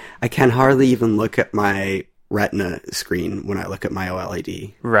I can hardly even look at my Retina screen when I look at my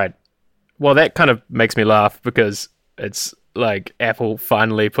OLED. Right. Well, that kind of makes me laugh because it's like Apple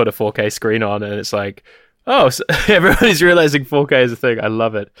finally put a 4K screen on and it's like, oh, so everybody's realizing 4K is a thing. I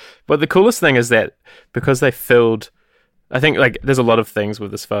love it. But the coolest thing is that because they filled... I think there's a lot of things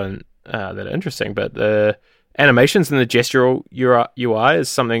with this phone that are interesting, but the animations and the gestural UI is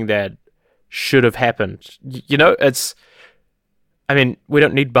something that should have happened. We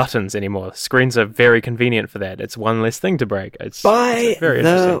don't need buttons anymore. Screens are very convenient for that. It's one less thing to break. It's very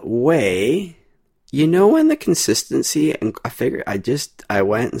the way, when the consistency, and I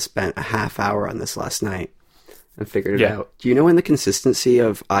went and spent a half hour on this last night and figured it out. Do you know when the consistency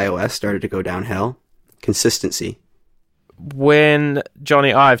of iOS started to go downhill? Consistency. When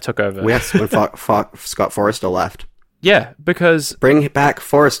Johnny Ive took over. Yes, when Scott Forstall left. Yeah, because... Bring back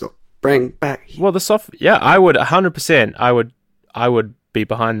Forstall. Bring back... Well, I would 100%. I would be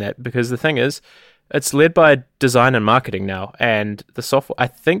behind that because the thing is, it's led by design and marketing now, and I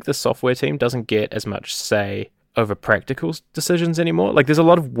think the software team doesn't get as much say over practical decisions anymore. There's a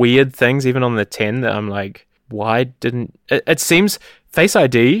lot of weird things, even on the 10, that I'm like, why didn't... It seems... Face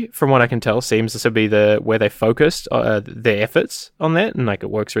ID, from what I can tell, seems to be where they focused their efforts on that, and it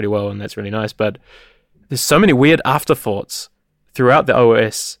works really well, and that's really nice. But there's so many weird afterthoughts throughout the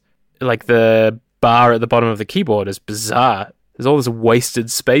OS. The bar at the bottom of the keyboard is bizarre. There's all this wasted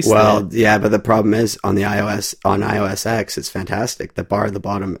space there. Well, yeah, but the problem is on iOS X, it's fantastic. The bar at the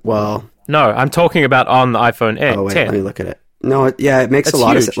bottom. Well, no, I'm talking about on the iPhone X. Oh wait, 10. let me look at it. No, yeah, it makes It's a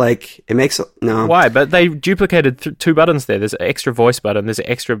lot huge. of like it makes no. Why? But they duplicated two buttons there. There's an extra voice button. There's an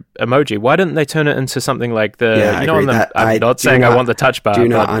extra emoji. Why didn't they turn it into something like the? Yeah, I you know, agree. That I'm not do saying I not- want the touch bar. Do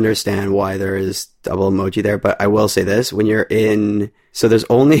not but understand why there is double emoji there, but I will say this: when you're in, so there's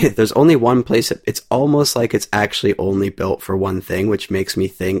only one place. It's almost like it's actually only built for one thing, which makes me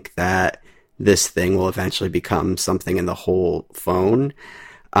think that this thing will eventually become something in the whole phone.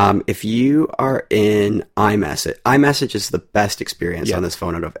 If you are in iMessage is the best experience on this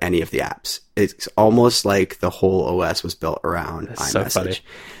phone out of any of the apps. It's almost like the whole OS was built around That's so iMessage. funny.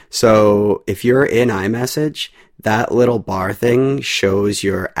 So if you're in iMessage, that little bar thing shows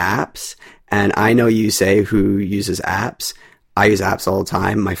your apps. And I know you say who uses apps. I use apps all the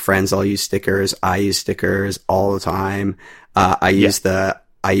time. My friends all use stickers. I use stickers all the time. I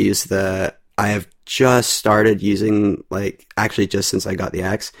have just started using, like, actually just since I got the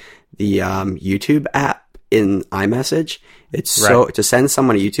X, the YouTube app in iMessage. It's to send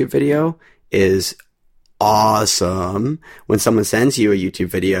someone a YouTube video is awesome. When someone sends you a YouTube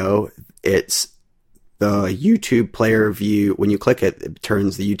video, it's the YouTube player view. When you click it, it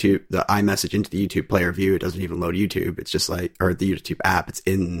turns the iMessage into the YouTube player view. It doesn't even load YouTube. It's just like, or the YouTube app. It's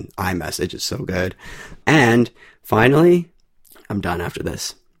in iMessage. It's so good. And finally, I'm done after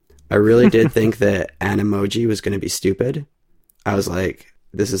this. I really did think that Animoji was going to be stupid. I was like,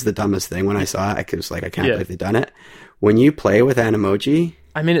 this is the dumbest thing. When I saw it, I was like, I can't believe they've done it. When you play with Animoji,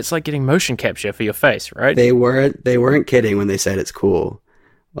 I mean, it's like getting motion capture for your face, right? they weren't kidding when they said it's cool.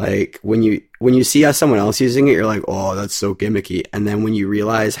 Like when you see someone else using it, you're like, oh, that's so gimmicky. And then when you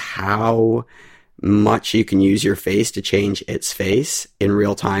realize how much you can use your face to change its face in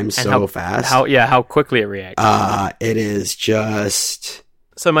real time fast. How quickly it reacts. It is just...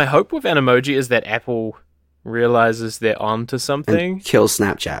 So my hope with Animoji is that Apple realizes they're onto something and kills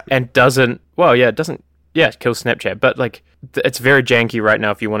Snapchat. And doesn't kill Snapchat, but like it's very janky right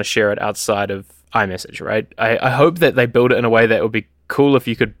now if you want to share it outside of iMessage, right? I hope that they build it in a way that would be cool if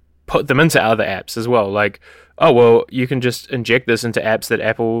you could put them into other apps as well. Like, oh, well, you can just inject this into apps that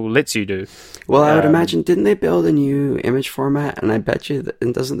Apple lets you do. Well, I would imagine, didn't they build a new image format? And I bet you,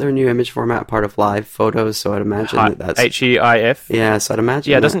 and doesn't their new image format part of Live Photos? So I'd imagine that's... HEIF? Yeah, so I'd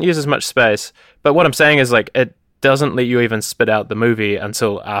imagine... Yeah, it doesn't use as much space. But what I'm saying is, like, it doesn't let you even spit out the movie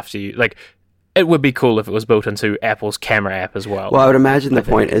until after you... Like, it would be cool if it was built into Apple's camera app as well. Well, I would imagine the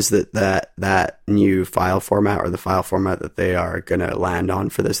point is that new file format, or the file format that they are going to land on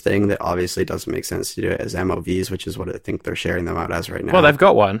for this thing, that obviously doesn't make sense to do it as MOVs, which is what I think they're sharing them out as right now. Well, they've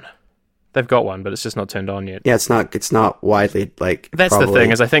got one, but it's just not turned on yet. Yeah, it's not widely, like... That's the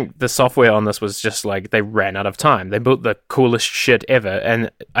thing, is I think the software on this was just like, they ran out of time. They built the coolest shit ever,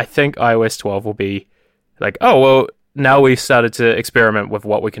 and I think iOS 12 will be like, oh, well... Now we've started to experiment with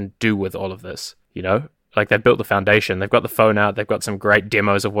what we can do with all of this, you know? Like, they've built the foundation. They've got the phone out. They've got some great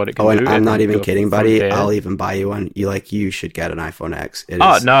demos of what it can do. Oh, and I'm not even kidding, buddy. I'll even buy you one. You should get an iPhone X.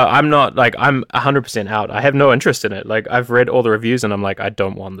 No, I'm not. Like, I'm 100% out. I have no interest in it. Like, I've read all the reviews, and I'm like, I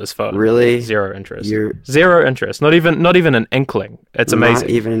don't want this phone. Really? Zero interest. Zero interest. Not even an inkling. It's amazing.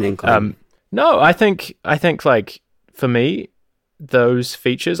 Not even an inkling. No, I think, like, for me... those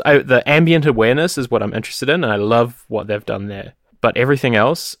features, the ambient awareness is what I'm interested in, and I love what they've done there. But everything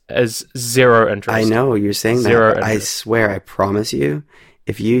else is zero interest. I know you're saying zero that. I swear, I promise you,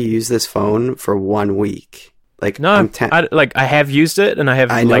 if you use this phone for 1 week, like I have used it, and I have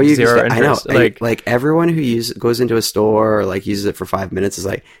zero interest. I know, like everyone who goes into a store or like uses it for 5 minutes is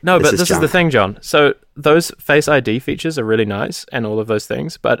like, no, but this is the thing, John. So those Face ID features are really nice, and all of those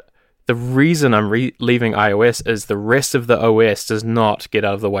things, but the reason I'm leaving iOS is the rest of the OS does not get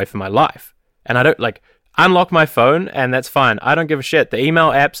out of the way for my life. And I don't, like, unlock my phone, and that's fine. I don't give a shit. The email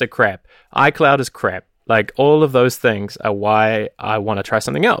apps are crap. iCloud is crap. Like, all of those things are why I want to try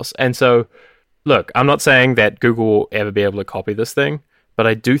something else. And so, look, I'm not saying that Google will ever be able to copy this thing, but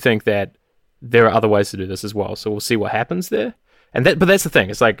I do think that there are other ways to do this as well. So we'll see what happens there. But that's the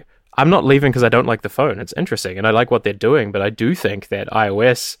thing. It's like, I'm not leaving because I don't like the phone. It's interesting, and I like what they're doing, but I do think that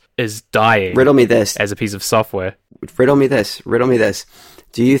iOS is dying. Riddle me this. As a piece of software. Riddle me this.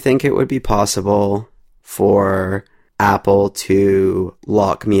 Do you think it would be possible for Apple to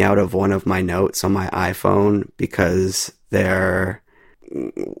lock me out of one of my notes on my iPhone because their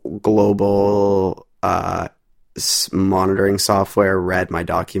global monitoring software read my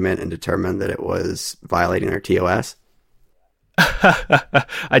document and determined that it was violating their TOS?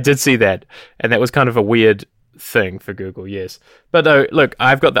 I did see that, and that was kind of a weird thing for Google, yes. But no, look,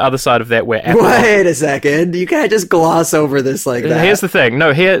 I've got the other side of that where Apple... Wait a second, you can't just gloss over this like that. Here's the thing.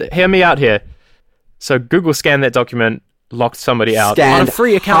 No, hear me out here. So Google scanned that document, locked somebody out on a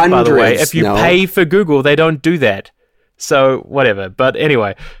free account, by the way. If you pay for Google, they don't do that. So, whatever. But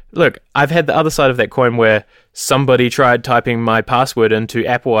anyway, look, I've had the other side of that coin where somebody tried typing my password into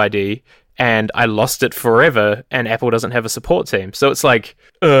Apple ID and I lost it forever, and Apple doesn't have a support team. So it's like,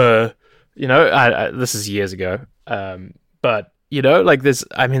 this is years ago. But, like there's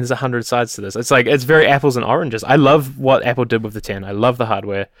 100 sides to this. It's like, it's very apples and oranges. I love what Apple did with the 10. I love the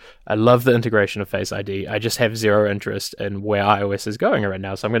hardware. I love the integration of Face ID. I just have zero interest in where iOS is going right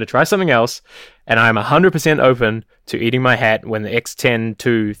now. So I'm going to try something else, and I'm 100% open to eating my hat when the X10,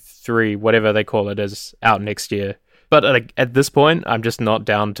 2, 3, whatever they call it, is out next year. But like, at this point, I'm just not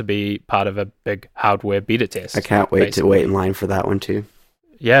down to be part of a big hardware beta test. I can't wait to wait in line for that one too.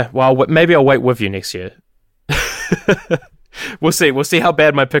 Yeah, well, maybe I'll wait with you next year. We'll see. We'll see how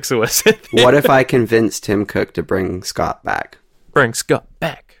bad my Pixel is. What if I convince Tim Cook to bring Scott back? Bring Scott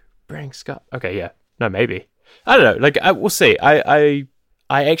back. Bring Scott. Okay, yeah. No, maybe. I don't know. Like, we'll see. I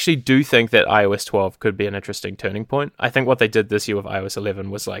actually do think that iOS 12 could be an interesting turning point. I think what they did this year with iOS 11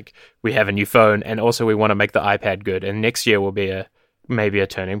 was like, we have a new phone, and also we want to make the iPad good, and next year will be maybe a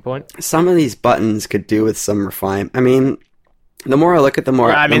turning point. Some of these buttons could do with some refinement. I mean, the more I look at them, the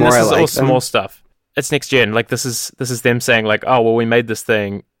more I like them. This is all small stuff. It's next gen. Like, this is them saying like, oh well, we made this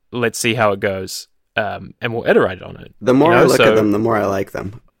thing. Let's see how it goes, and we'll iterate on it. The more I look at them, the more I like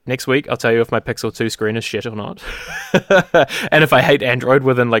them. Next week, I'll tell you if my Pixel 2 screen is shit or not, and if I hate Android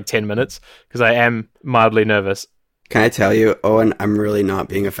within like 10 minutes, because I am mildly nervous. Can I tell you, Owen? I'm really not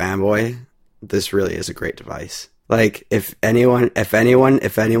being a fanboy. This really is a great device. Like, if anyone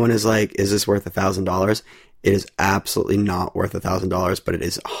is like, is this worth $1,000? It is absolutely not worth $1,000, but it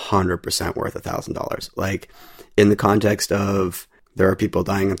is 100% worth $1,000. Like, in the context of there are people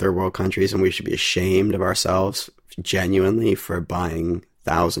dying in third world countries, and we should be ashamed of ourselves genuinely for buying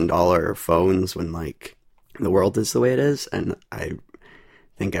 $1,000 phones when like the world is the way it is. And I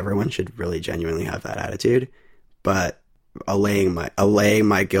think everyone should really genuinely have that attitude. But allaying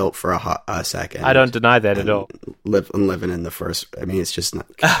my guilt for a second, I don't deny that at all. Living in the first, I mean, it's just not.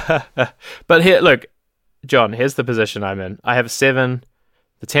 But here, look. John, here's the position I'm in. I have a 7.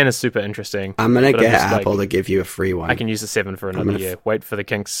 The 10 is super interesting. I'm going to get Apple to give you a free one. I can use the 7 for another year. Wait for the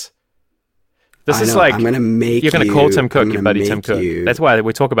kinks. I'm going to make you're going to call Tim Cook, your buddy Tim Cook. That's why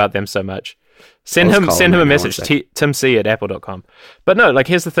we talk about them so much. Send him a message, timc@apple.com. But no, like,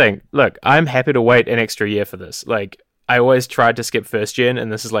 here's the thing. Look, I'm happy to wait an extra year for this. Like, I always tried to skip first gen,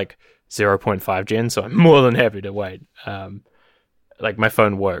 and this is like 0.5 gen, so I'm more than happy to wait. Like, my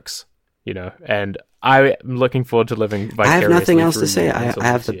phone works, and I'm looking forward to living vicariously. I have nothing else to say. I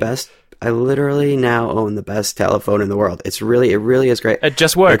have the best. I literally now own the best telephone in the world. It really is great. It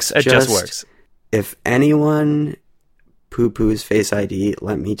just works. It just works. If anyone poo-poos Face ID,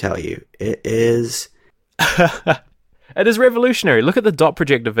 let me tell you, it is. It is revolutionary. Look at the dot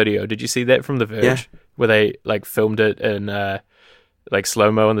projector video. Did you see that from The Verge? Yeah. Where they like filmed it in like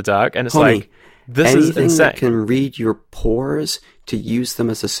slow-mo in the dark, and it's Homie, like, this is insane. Anything that can read your pores to use them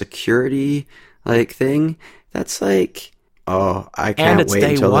as a security like thing, that's like, oh, I can't wait until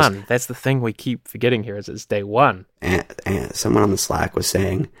And it's day one. That's the thing we keep forgetting here, is it's day one. And someone on the Slack was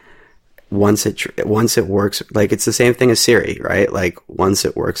saying, once it works, like, it's the same thing as Siri, right? Like, once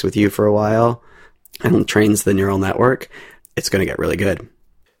it works with you for a while and trains the neural network, it's going to get really good.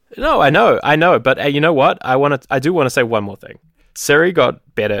 No, I know, but you know what? I do want to say one more thing. Siri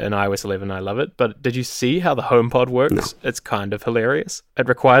got better in iOS 11, I love it, but did you see how the HomePod works? No. It's kind of hilarious. It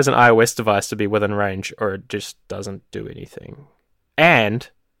requires an iOS device to be within range, or it just doesn't do anything. And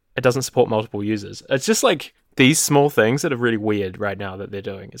it doesn't support multiple users. It's just like these small things that are really weird right now that they're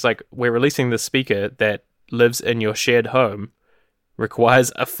doing. It's like, we're releasing this speaker that lives in your shared home,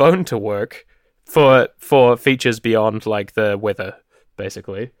 requires a phone to work for features beyond like the weather,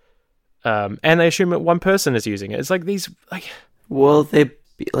 basically. And they assume that one person is using it. It's like these, like... Well, it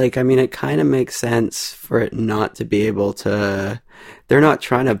kind of makes sense for it not to be able to... They're not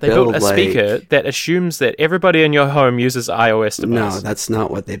trying to build a speaker that assumes that everybody in your home uses iOS device. No, that's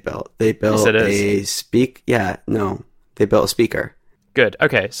not what they built. They built they built a speaker. Good.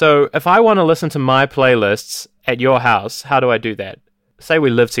 Okay, so if I want to listen to my playlists at your house, how do I do that? Say we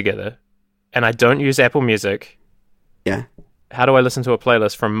live together, and I don't use Apple Music. Yeah. How do I listen to a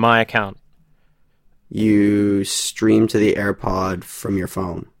playlist from my account? You stream to the AirPod from your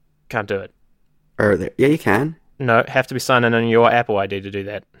phone. Can't do it. Yeah, you can. No, have to be signed in on your Apple ID to do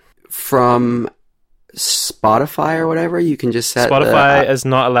that. From Spotify or whatever, you can just set Spotify is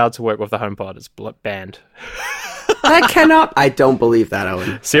not allowed to work with the HomePod. It's banned. That cannot... I don't believe that,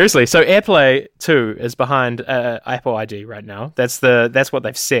 Owen. Seriously. So AirPlay 2 is behind Apple ID right now. That's what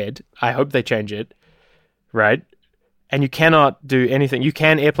they've said. I hope they change it. Right? And you cannot do anything. You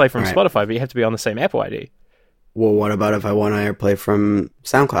can AirPlay from Spotify, but you have to be on the same Apple ID. Well, what about if I want AirPlay from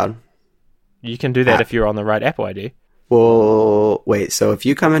SoundCloud? You can do that if you're on the right Apple ID. Well, wait, so if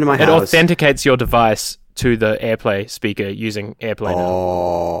you come into my It house... authenticates your device to the AirPlay speaker using AirPlay now.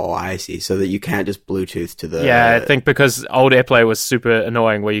 Oh, I see. So that you can't just Bluetooth to the... Yeah, I think because old AirPlay was super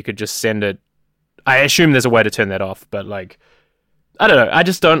annoying where you could just send it... I assume there's a way to turn that off, but like... I don't know. I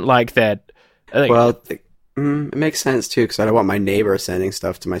just don't like that. Well, it makes sense too, because I don't want my neighbor sending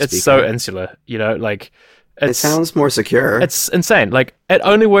stuff to my speaker. It's so insular, you know, like... It sounds more secure. It's insane. Like, it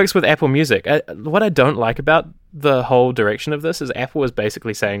only works with Apple Music. What I don't like about the whole direction of this is Apple is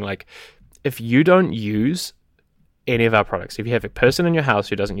basically saying, like, if you don't use any of our products, if you have a person in your house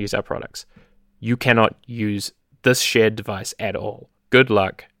who doesn't use our products, you cannot use this shared device at all. Good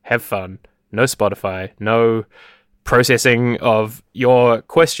luck. Have fun. No Spotify. No processing of your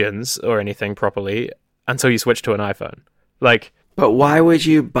questions or anything properly until you switch to an iPhone. Like... But why would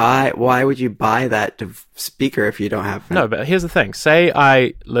you buy that speaker if you don't have... No, but here's the thing. Say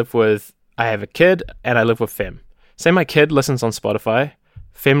I have a kid and I live with Fem. Say my kid listens on Spotify,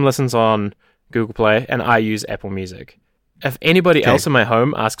 Fem listens on Google Play, and I use Apple Music. If anybody else in my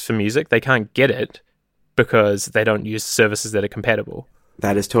home asks for music, they can't get it because they don't use services that are compatible.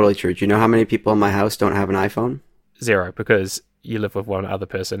 That is totally true. Do you know how many people in my house don't have an iPhone? 0, because you live with one other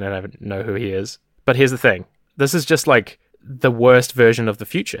person and I don't know who he is. But here's the thing. This is just like the worst version of the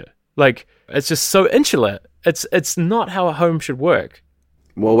future. Like, it's just so insular. It's not how a home should work.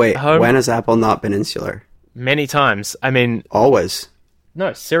 Well, wait. When has Apple not been insular? Many times. I mean... Always.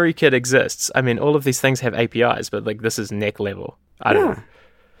 No, SiriKit exists. I mean, all of these things have APIs, but like this is neck level. I don't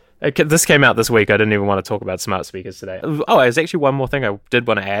know. This came out this week. I didn't even want to talk about smart speakers today. Oh, there's actually one more thing I did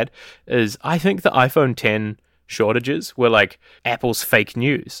want to add is I think the iPhone X shortages were like Apple's fake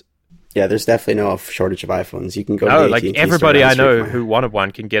news. Yeah, there's definitely no shortage of iPhones. You can go to no, the like AT&T everybody store I down the know street from who wanted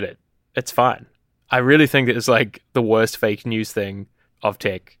one can get it. It's fine. I really think that it's like the worst fake news thing of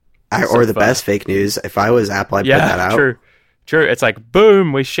tech. Or the best fake news. If I was Apple, I'd put that out. True. It's like,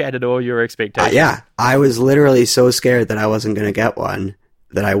 boom, we shattered all your expectations. Yeah, I was literally so scared that I wasn't going to get one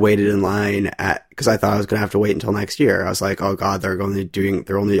that I waited in line because I thought I was going to have to wait until next year. I was like, oh God, I heard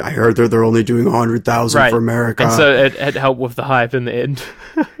they're only doing 100,000 for America. And so it helped with the hype in the end.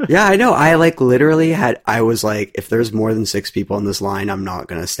 Yeah, I know. I was like, if there's more than 6 people in this line, I'm not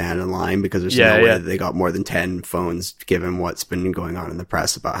going to stand in line because there's no way that they got more than 10 phones given what's been going on in the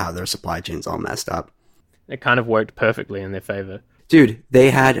press about how their supply chain's all messed up. It kind of worked perfectly in their favor. Dude, they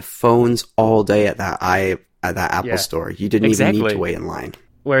had phones all day at that Apple store. You didn't even need to wait in line.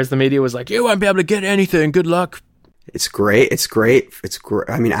 Whereas the media was like, you won't be able to get anything. Good luck. It's great.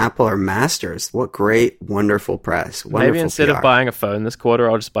 I mean, Apple are masters. What great, wonderful press. Wonderful Maybe instead PR. of buying a phone this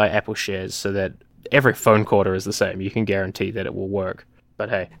quarter, I'll just buy Apple shares so that every phone quarter is the same. You can guarantee that it will work. But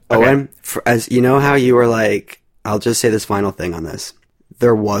hey. Okay. Owen, as you know how you were like, I'll just say this final thing on this.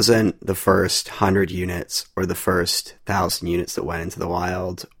 There wasn't the first 100 units or the first 1,000 units that went into the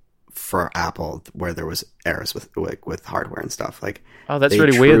wild for Apple where there was errors with hardware and stuff. Like, oh, that's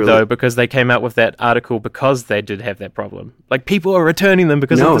really weird though, because they came out with that article because they did have that problem. Like, people are returning them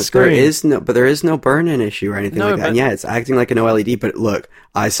because of the screen. There is no burn-in issue or anything like that. And yeah, it's acting like an OLED. But look,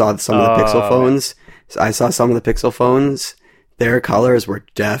 I saw some of the Pixel phones. Their colors were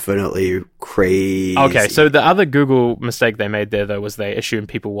definitely crazy. Okay, so the other Google mistake they made there, though, was they assumed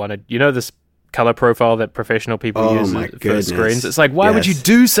people wanted... You know this color profile that professional people use for screens? It's like, why would you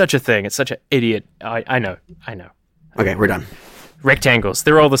do such a thing? It's such an idiot. I know. Okay, we're done. Rectangles.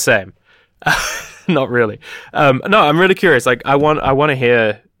 They're all the same. Not really. No, I'm really curious. Like, I want to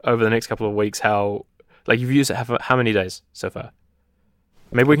hear over the next couple of weeks how... Like, you've used it how many days so far?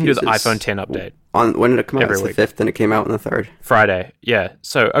 Maybe we can do the iPhone X update. When did it come out? It's the 5th and it came out on the 3rd. Friday, yeah.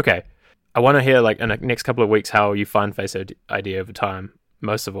 So, okay. I want to hear, like, in the next couple of weeks how you find Face ID over time,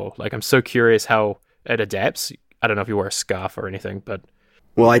 most of all. Like, I'm so curious how it adapts. I don't know if you wear a scarf or anything, but...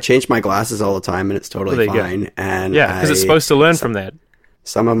 Well, I change my glasses all the time and it's totally fine. And yeah, because it's supposed to learn from that.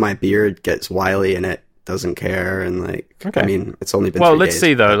 Some of my beard gets wily and it doesn't care. And, like, I mean, it's only been 3 days. Well, let's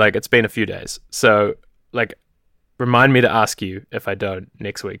see, though. Like, it's been a few days. So, like... Remind me to ask you if I don't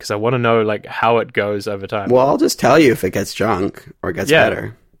next week, because I want to know like how it goes over time. Well, I'll just tell you if it gets junk or gets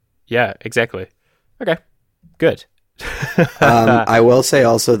better. Yeah, exactly. Okay, good. I will say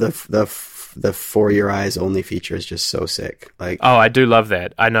also the For Your Eyes Only feature is just so sick. Like, oh, I do love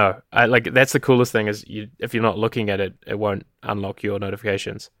that. I know. Like that's the coolest thing is if you're not looking at it, it won't unlock your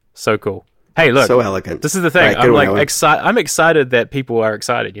notifications. So cool. Hey, look. So elegant. This is the thing. Right, I'm like excited. I'm excited that people are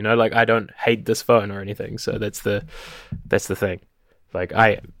excited. You know, like I don't hate this phone or anything. So that's the thing. Like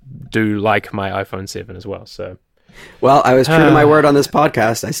I do like my iPhone 7 as well. So Well, I was true to my word on this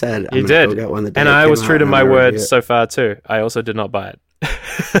podcast. I said you did, go get one the day and it I came was true out to and my I'm gonna word review it. so far too. I also did not buy it.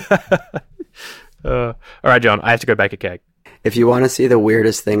 All right, John, I have to go bake a cake. If you want to see the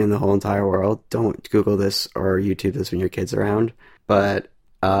weirdest thing in the whole entire world, don't Google this or YouTube this when your kid's around. But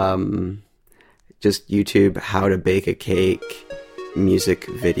just YouTube how to bake a cake music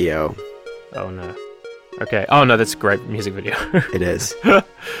video. Oh no. Okay. Oh no, that's a great music video. It is.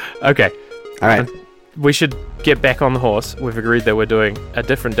 Okay. All right. We should get back on the horse. We've agreed that we're doing a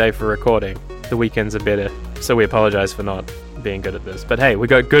different day for recording. The weekends are better, so we apologize for not being good at this. But hey, we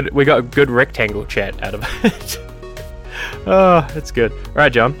got good rectangle chat out of it. Oh, it's good. All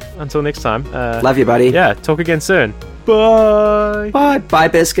right, John. Until next time. Love you, buddy. Yeah. Talk again soon. Bye. Bye. Bye,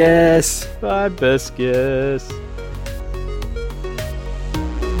 Biscus. Bye, Biscus.